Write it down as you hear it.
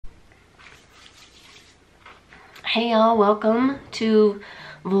Hey y'all, welcome to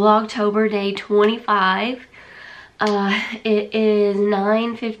Vlogtober day 25. It is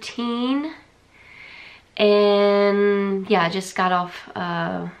 9:15 and yeah, I just got off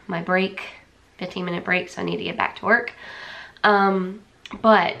my break, 15-minute break, so I need to get back to work.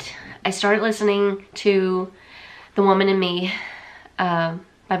 But I started listening to The Woman in Me by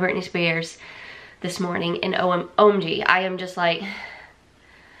Britney Spears this morning, and OMG, I am just like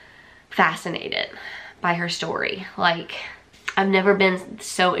fascinated by her story. Like, I've never been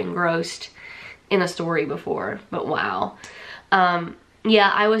so engrossed in a story before, but wow.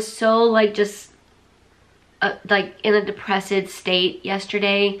 Yeah, I was so like just like in a depressed state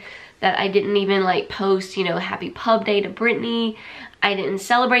yesterday that I didn't even like post, you know, happy pub day to Britney. I didn't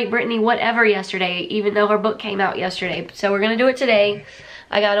celebrate Britney whatever yesterday, even though her book came out yesterday. So we're gonna do it today.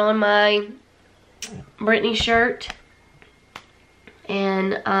 I got on my Britney shirt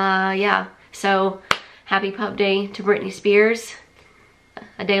and yeah, so happy pub day to Britney Spears.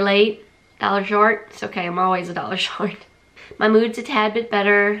 A day late, $1 short. It's okay, I'm always $1 short. My mood's a tad bit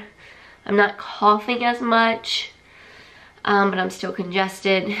better. I'm not coughing as much, but I'm still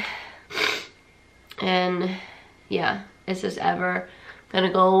congested. And yeah, is this ever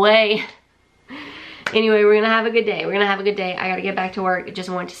gonna go away? Anyway, we're gonna have a good day. We're gonna have a good day. I gotta get back to work. I just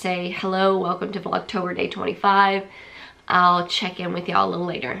wanted to say hello, welcome to Vlogtober day 25. I'll check in with y'all a little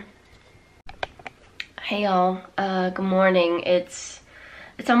later. Hey y'all, good morning. It's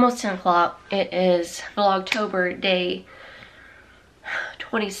almost 10 o'clock. It is Vlogtober day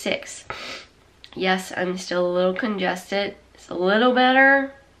 26. Yes, I'm still a little congested. It's a little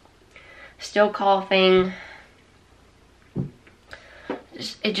better. Still coughing.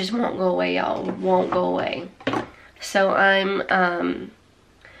 It just won't go away, y'all. Won't go away. So I'm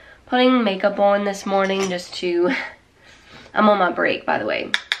putting makeup on this morning just to... I'm on my break, by the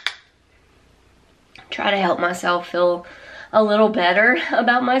way. Try to help myself feel a little better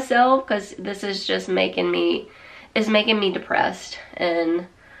about myself, because this is just making me depressed, and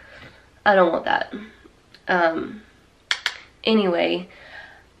I don't want that. Anyway,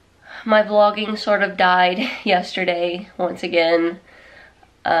 my vlogging sort of died yesterday once again.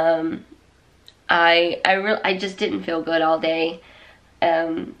 I just didn't feel good all day.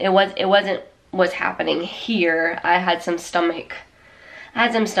 It wasn't what's happening here. I had some stomach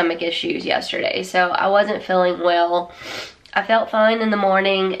issues yesterday, so I wasn't feeling well. I felt fine in the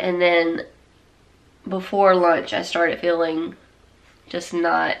morning, and then before lunch I started feeling just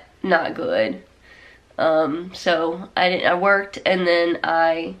not good. So I worked, and then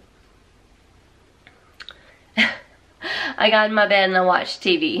I got in my bed and I watched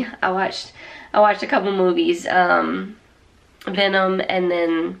TV. I watched a couple movies, Venom, and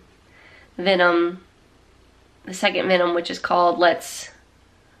then Venom, the second Venom, which is called Let's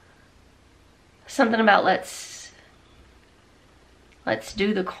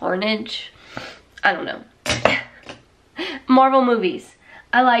Do the Carnage. I don't know. Marvel movies.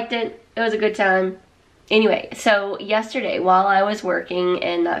 I liked it. It was a good time. Anyway, so yesterday while I was working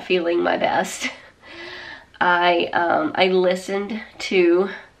and not feeling my best, I listened to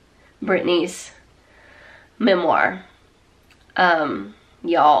Britney's memoir.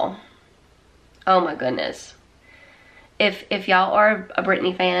 Y'all, oh my goodness. If y'all are a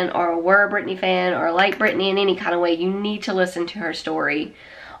Britney fan, or were a Britney fan, or like Britney in any kind of way, you need to listen to her story.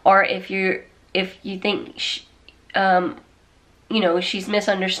 Or if you think you know, she's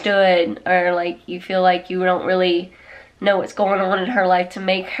misunderstood, or like you feel like you don't really know what's going on in her life to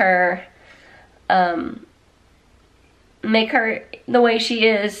make her the way she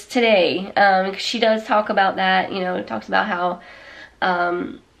is today. She does talk about that, you know, talks about how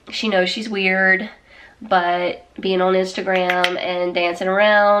she knows she's weird, but being on Instagram and dancing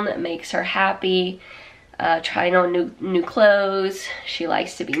around makes her happy. Trying on new clothes. She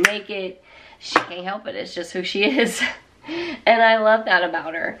likes to be naked. She can't help it. It's just who she is. And I love that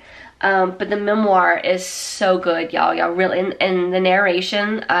about her. But the memoir is so good, y'all. Y'all really, and the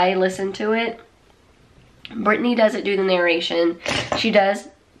narration, I listened to it. Britney doesn't do the narration. She does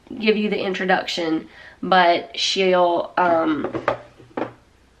give you the introduction, but she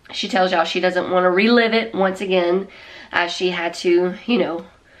tells y'all she doesn't want to relive it once again, as she had to, you know,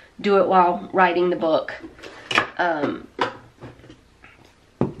 do it while writing the book.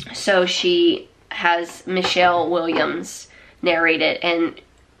 So she has Michelle Williams narrate it, and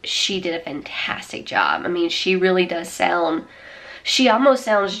she did a fantastic job. I mean, she really does sound, she almost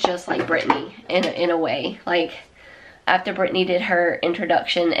sounds just like Britney in a way. Like, after Britney did her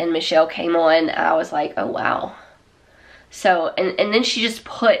introduction and Michelle came on, I was like, oh wow. So, and then she just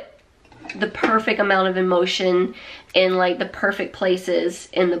put the perfect amount of emotion in like the perfect places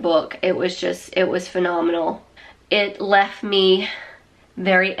in the book. It was phenomenal. it left me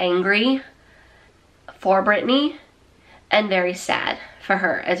very angry for Britney and very sad for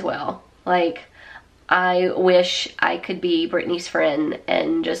her as well. Like, I wish I could be Britney's friend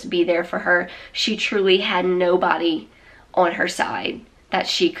and just be there for her. She truly had nobody on her side that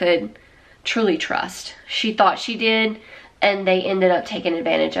she could truly trust. She thought she did, and they ended up taking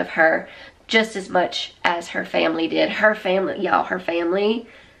advantage of her just as much as her family did. Her family, y'all, her family,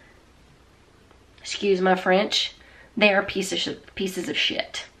 excuse my French, they are pieces of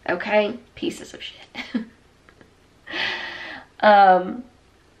shit, okay? Pieces of shit.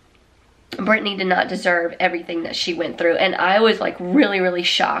 Britney did not deserve everything that she went through, and I was like really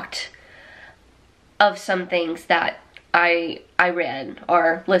shocked of some things that I read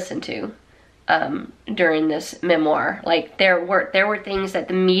or listened to during this memoir. Like, there were things that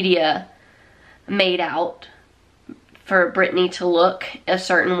the media made out for Britney to look a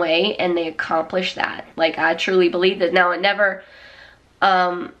certain way, and they accomplished that. Like, I truly believe that. Now, it never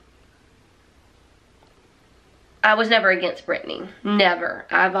I was never against Britney. Never.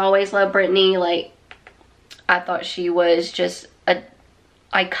 I've always loved Britney. Like, I thought she was just an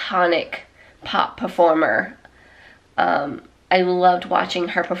iconic pop performer. I loved watching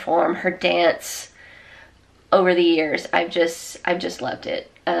her perform, her dance over the years. I've just loved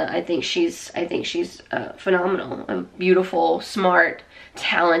it. I think she's phenomenal. A beautiful, smart,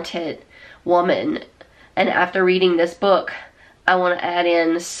 talented woman. And after reading this book, I want to add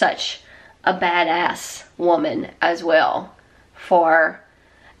in such a badass woman as well for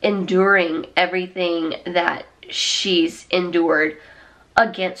enduring everything that she's endured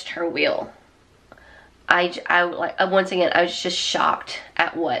against her will. Once again, I was just shocked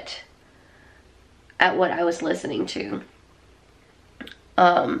at what I was listening to.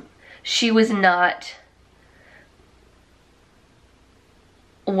 She was not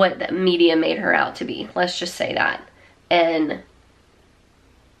what the media made her out to be. Let's just say that. And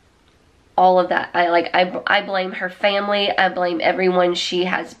all of that, I blame her family. I blame everyone she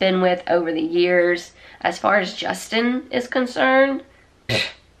has been with over the years. As far as Justin is concerned,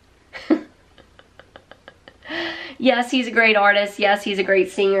 yes, he's a great artist. Yes, he's a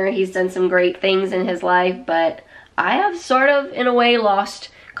great singer. He's done some great things in his life, but I have sort of, in a way, lost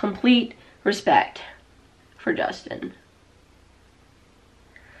complete respect for Justin.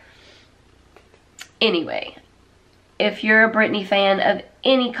 Anyway, if you're a Britney fan of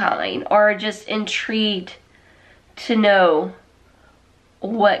any kind, or just intrigued to know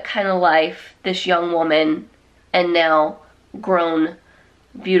what kind of life this young woman, and now grown,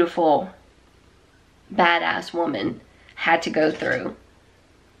 beautiful, badass woman, had to go through,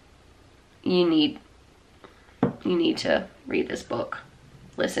 you need to read this book,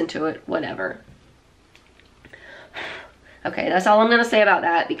 listen to it, whatever. Okay, that's all I'm gonna say about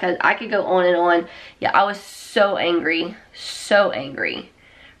that, because I could go on and on. Yeah, I was so angry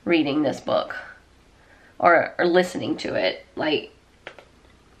reading this book or listening to it, like,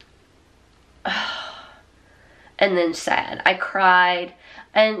 and then sad. I cried,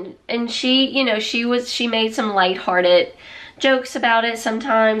 and she, you know, she made some lighthearted jokes about it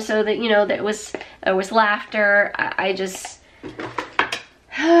sometimes, so that, you know, there was laughter. I just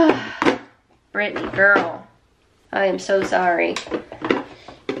Britney, girl, I am so sorry.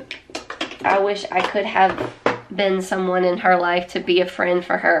 I wish I could have been someone in her life to be a friend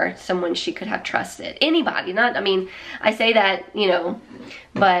for her, someone she could have trusted. Anybody, not, I mean, I say that, you know,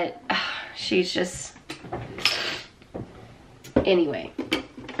 but she's just, anyway.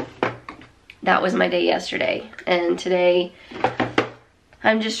 That was my day yesterday, and today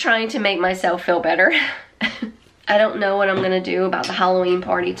I'm just trying to make myself feel better. I don't know what I'm gonna do about the Halloween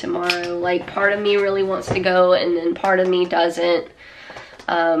party tomorrow. Like, part of me really wants to go, and then part of me doesn't.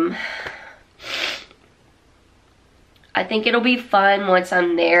 I think it'll be fun once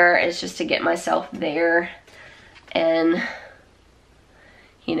I'm there. It's just to get myself there and,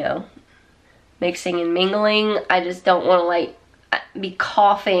 you know, mixing and mingling. I just don't want to, like, be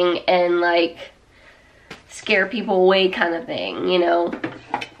coughing and, like, scare people away kind of thing, you know.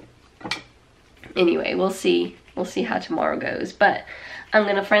 Anyway, we'll see. We'll see how tomorrow goes. But I'm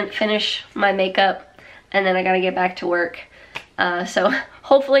gonna finish my makeup, and then I gotta get back to work. So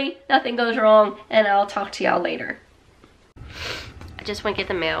hopefully nothing goes wrong, and I'll talk to y'all later. I just went to get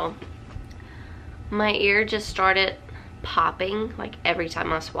the mail. My ear just started popping, like, every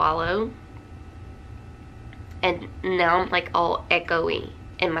time I swallow. And now I'm, like, all echoey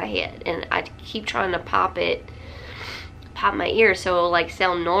in my head. And I keep trying to pop my ear so it'll, like,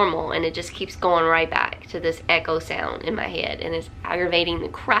 sound normal. And it just keeps going right back to this echo sound in my head. And it's aggravating the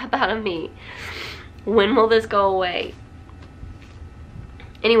crap out of me. When will this go away?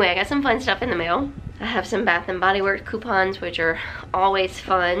 Anyway, I got some fun stuff in the mail. I have some Bath and Body Works coupons, which are always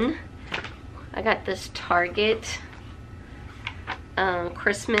fun. I got this Target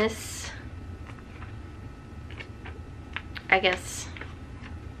Christmas, I guess,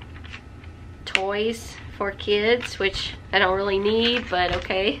 toys for kids, which I don't really need, but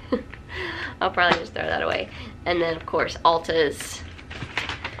okay. I'll probably just throw that away. And then of course Ulta's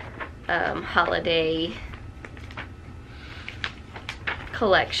holiday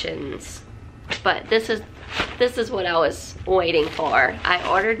collections. But this is what I was waiting for. I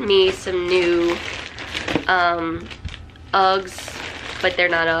ordered me some new Uggs, but they're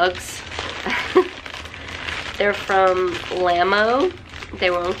not Uggs. They're from Lamo. They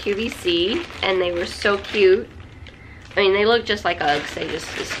were on QVC and they were so cute. I mean, they look just like Uggs. They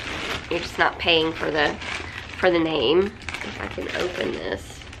you're just not paying for the name. If I can open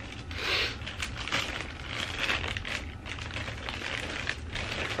this.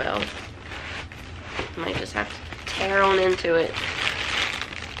 Well, I might just have to tear on into it.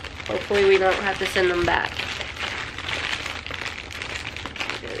 Hopefully we don't have to send them back.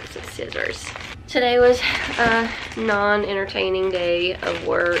 There's the scissors. Today was a non-entertaining day of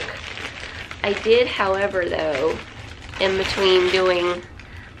work. I did, however, though, in between doing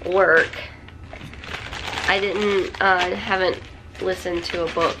work, I haven't listened to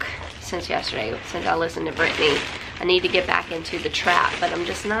a book since yesterday, since I listened to Britney. I need to get back into The Trap, but I'm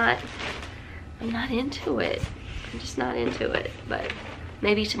not into it. I'm just not into it, but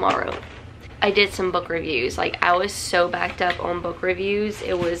maybe tomorrow. I did some book reviews. Like, I was so backed up on book reviews,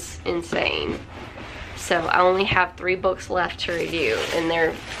 it was insane. So I only have 3 books left to review, and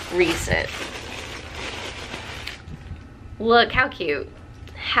they're recent. Look how cute.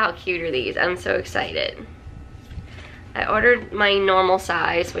 How cute are these? I'm so excited. I ordered my normal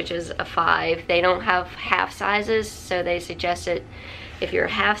size, which is a 5. They don't have half sizes, so they suggested if you're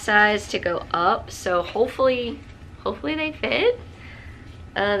half size to go up. So hopefully they fit.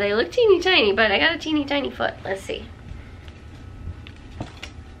 They look teeny tiny, but I got a teeny tiny foot. Let's see.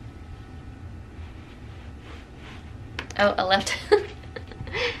 Oh, I left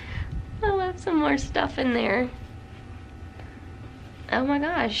some more stuff in there. Oh my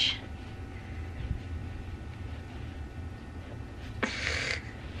gosh.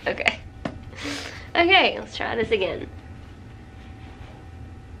 Okay. Okay, let's try this again.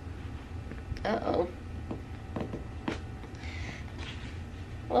 Uh-oh.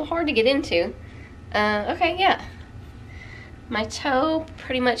 A little hard to get into. Okay, yeah. My toe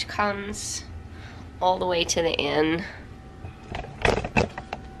pretty much comes all the way to the end.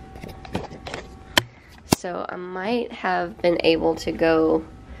 So I might have been able to go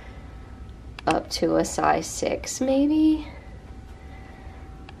up to a size 6 maybe.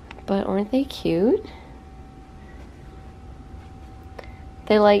 But aren't they cute?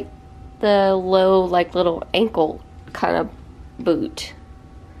 They like the low, like little ankle kind of boot.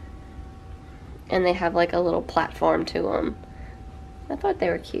 And they have like a little platform to them. I thought they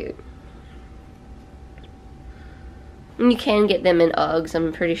were cute. And you can get them in Uggs.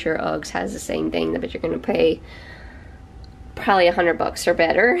 I'm pretty sure Uggs has the same thing, but you're gonna pay probably $100 or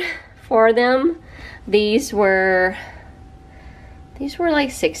better for them. These were like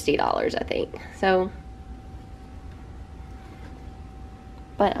 $60, I think. So,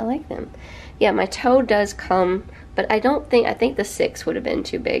 but I like them. Yeah, my toe does come, but I think the 6 would have been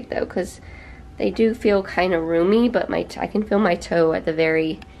too big though, because they do feel kind of roomy, but I can feel my toe at the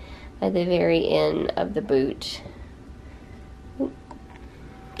very end of the boot. Ooh,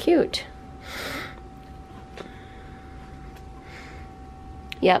 cute.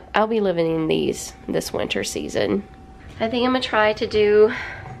 Yep, I'll be living in these this winter season. I think I'm gonna try to do,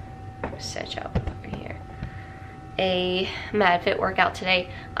 set you up over here, a MadFit workout today.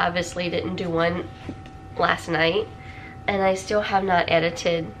 Obviously didn't do one last night, and I still have not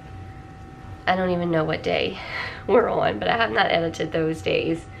edited. I don't even know what day we're on, but I have not edited those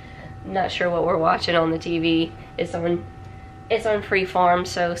days. I'm not sure what we're watching on the TV. It's on Freeform,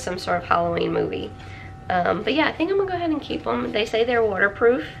 so some sort of Halloween movie. But yeah, I think I'm gonna go ahead and keep them. They say they're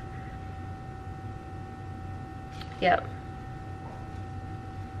waterproof. Yep.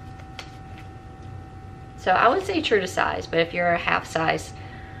 So I would say true to size, but if you're a half size,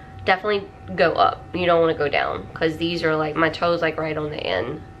 definitely go up. You don't want to go down, because these are like, my toes like right on the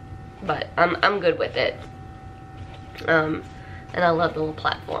end. But I'm good with it. And I love the little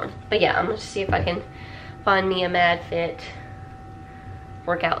platform. But yeah, I'm gonna see if I can find me a MadFit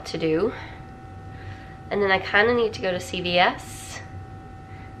workout to do. And then I kind of need to go to CVS.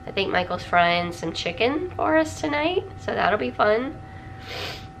 I think Michael's frying some chicken for us tonight, so that'll be fun.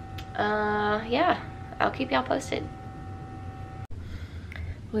 Yeah, I'll keep y'all posted.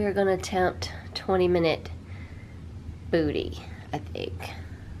 We are gonna attempt 20-minute booty, I think.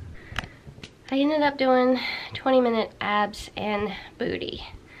 I ended up doing 20-minute abs and booty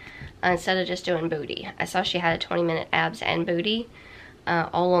instead of just doing booty. I saw she had a 20-minute abs and booty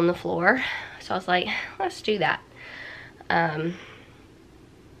all on the floor, so I was like, let's do that.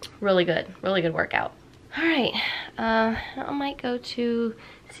 Really good workout. All right, I might go to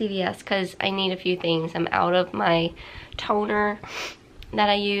CVS because I need a few things. I'm out of my toner that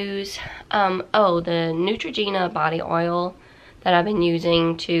I use. Oh, the Neutrogena body oil that I've been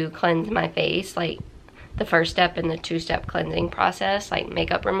using to cleanse my face, like the first step in the two-step cleansing process, like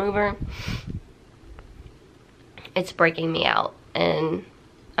makeup remover. It's breaking me out, and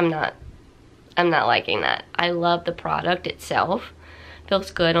I'm not liking that. I love the product itself.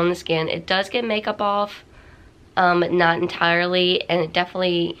 Feels good on the skin. It does get makeup off, but not entirely, and you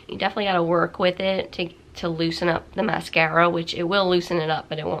definitely got to work with it to loosen up the mascara, which it will loosen it up,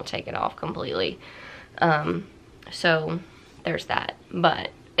 but it won't take it off completely. So there's that. But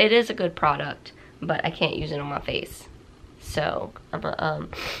it is a good product, but I can't use it on my face. So I'm gonna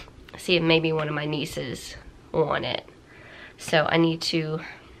see if maybe one of my nieces want it. So I need to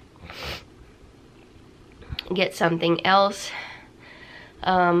get something else.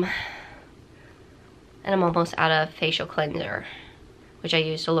 And I'm almost out of facial cleanser, which I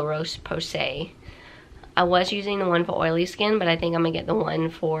used a La Roche-Posay. I was using the one for oily skin, but I think I'm gonna get the one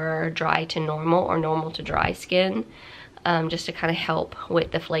for dry to normal or normal to dry skin, just to kind of help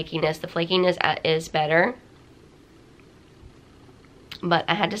with the flakiness. The flakiness is better, but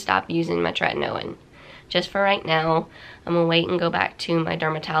I had to stop using my tretinoin. Just for right now, I'm gonna wait and go back to my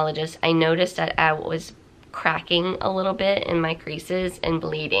dermatologist. I noticed that I was cracking a little bit in my creases and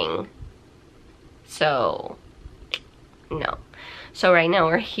bleeding. So, no. So right now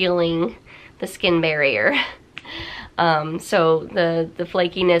we're healing the skin barrier. So the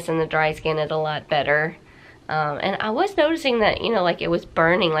flakiness and the dry skin is a lot better. And I was noticing that, you know, like it was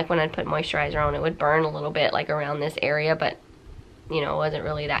burning, like when I'd put moisturizer on, it would burn a little bit like around this area, but you know, I wasn't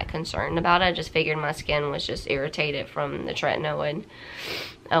really that concerned about it. I just figured my skin was just irritated from the tretinoin,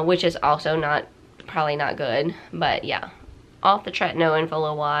 which is also probably not good. But yeah, off the tretinoin for a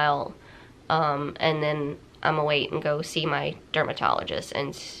little while, and then I'm gonna wait and go see my dermatologist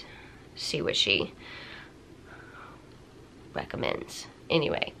and see what she recommends.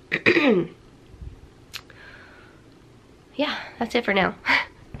 Anyway, yeah, that's it for now.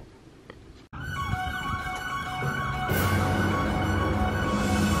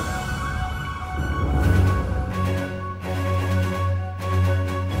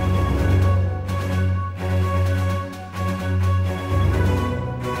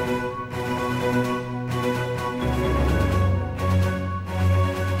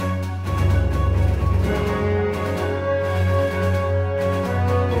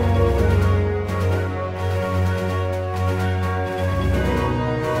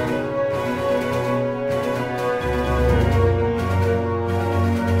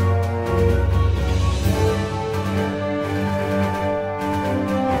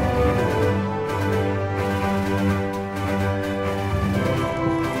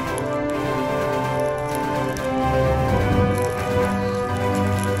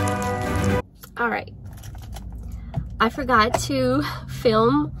 Alright, I forgot to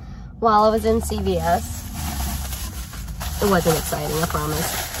film while I was in CVS. It wasn't exciting, I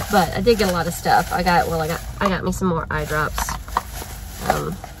promise, but I did get a lot of stuff. I got me some more eye drops.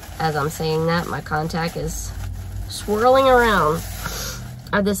 As I'm saying that, my contact is swirling around.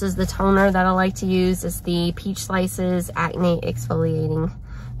 This is the toner that I like to use. It's the Peach Slices Acne Exfoliating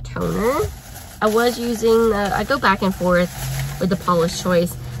Toner. I was using, I go back and forth with the Paula's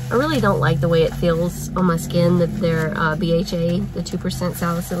Choice. I really don't like the way it feels on my skin, their BHA, the 2%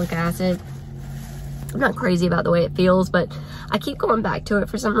 salicylic acid. I'm not crazy about the way it feels, but I keep going back to it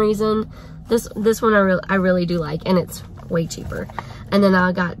for some reason. This one I really do like, and it's way cheaper. And then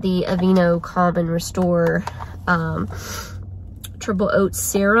I got the Aveeno Calm and Restore Triple Oat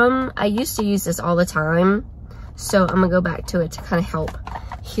Serum. I used to use this all the time, so I'm gonna go back to it to kind of help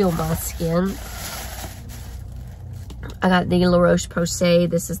heal my skin. I got the La Roche-Posay.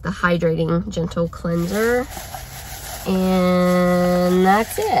 This is the Hydrating Gentle Cleanser. And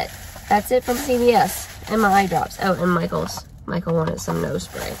that's it. That's it from CVS. And my eye drops. Oh, and Michael wanted some nose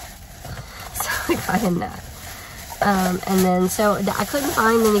spray. So I got him that. And then, so I couldn't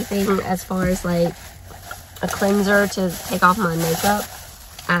find anything as far as like a cleanser to take off my makeup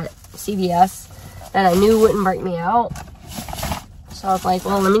at CVS that I knew wouldn't break me out. So I was like,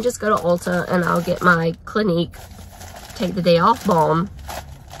 well, let me just go to Ulta and I'll get my Clinique Take the Day Off balm.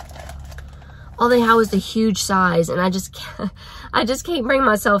 All they have is the huge size, and I just can't bring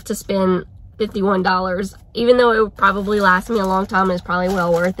myself to spend $51. Even though it would probably last me a long time, it's probably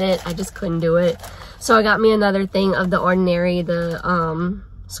well worth it. I just couldn't do it. So I got me another thing of The Ordinary, the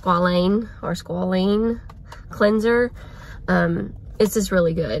squalane cleanser. It's just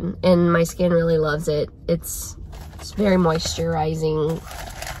really good, and my skin really loves it. It's very moisturizing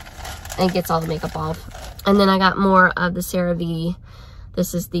and gets all the makeup off. And then I got more of the CeraVe.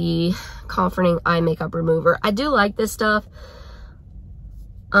 This is the Comforting Eye Makeup Remover. I do like this stuff.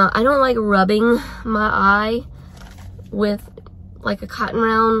 I don't like rubbing my eye with like a cotton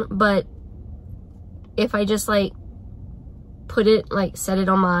round, but if I just like put it, like set it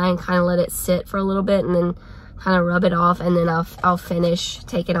on my eye and kind of let it sit for a little bit and then kind of rub it off, and then I'll finish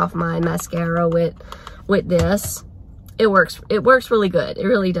taking off my mascara with this. It works really good. It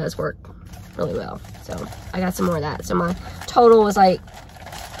really does work really well. So I got some more of that. So my total was like,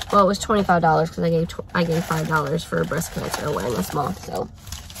 well, it was $25 because I gave $5 for Breast Cancer Awareness Month. So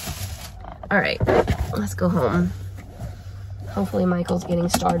all right, let's go home. Hopefully Michael's getting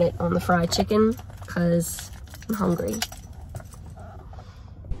started on the fried chicken because I'm hungry.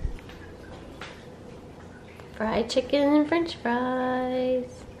 Fried chicken and french fries.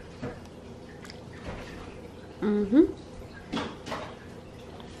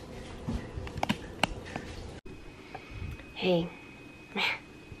 Hey.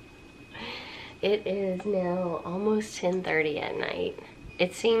 It is now almost 10:30 at night.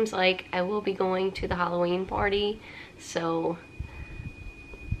 It seems like I will be going to the Halloween party, so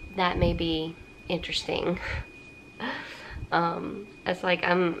that may be interesting. It's like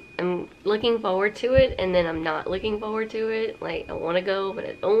I'm looking forward to it, and then I'm not looking forward to it. Like, I want to go, but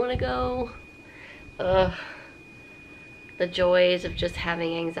I don't want to go. The joys of just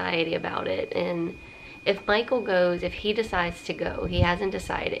having anxiety about it. And if Michael goes, if he decides to go, he hasn't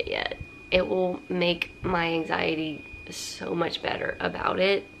decided yet, it will make my anxiety so much better about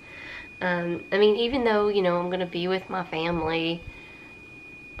it. I mean, even though, you know, I'm gonna be with my family,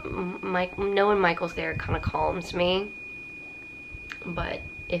 knowing Michael's there kind of calms me. But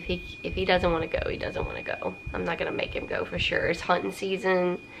if he doesn't want to go, he doesn't want to go. I'm not gonna make him go for sure. It's hunting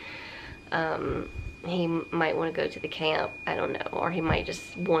season. He might want to go to the camp, I don't know, or he might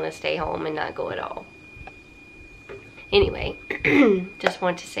just want to stay home and not go at all. Anyway, just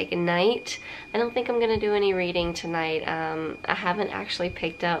want to say goodnight. I don't think I'm gonna do any reading tonight. I haven't actually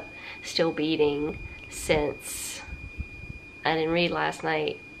picked up Still Beating since I didn't read last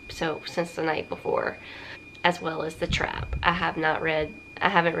night, so since the night before, as well as The Trap. I haven't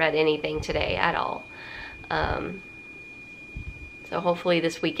read anything today at all. So hopefully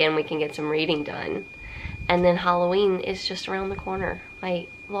this weekend we can get some reading done. And then Halloween is just around the corner. Like,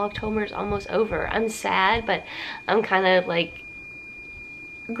 Vlogtober is almost over. I'm sad, but I'm kind of like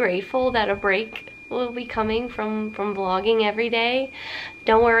grateful that a break will be coming from vlogging every day.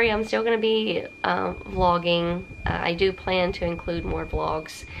 Don't worry, I'm still going to be vlogging. I do plan to include more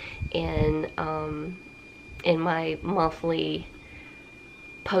vlogs in my monthly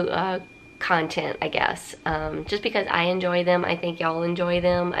content, I guess. Just because I enjoy them, I think y'all enjoy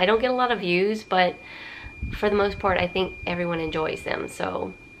them. I don't get a lot of views, but for the most part, I think everyone enjoys them.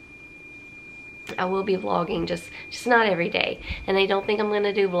 So I will be vlogging, just not every day. And I don't think I'm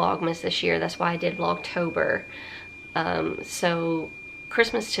gonna do Vlogmas this year. That's why I did Vlogtober. So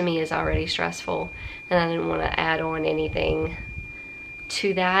Christmas to me is already stressful, and I didn't want to add on anything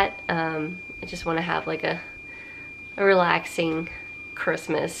to that. I just want to have like a relaxing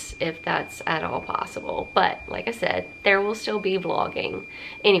Christmas, if that's at all possible. But like I said, there will still be vlogging.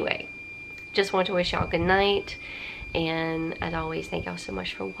 Anyway, just want to wish y'all good night, and as always, thank y'all so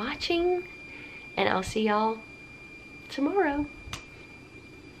much for watching, and I'll see y'all tomorrow.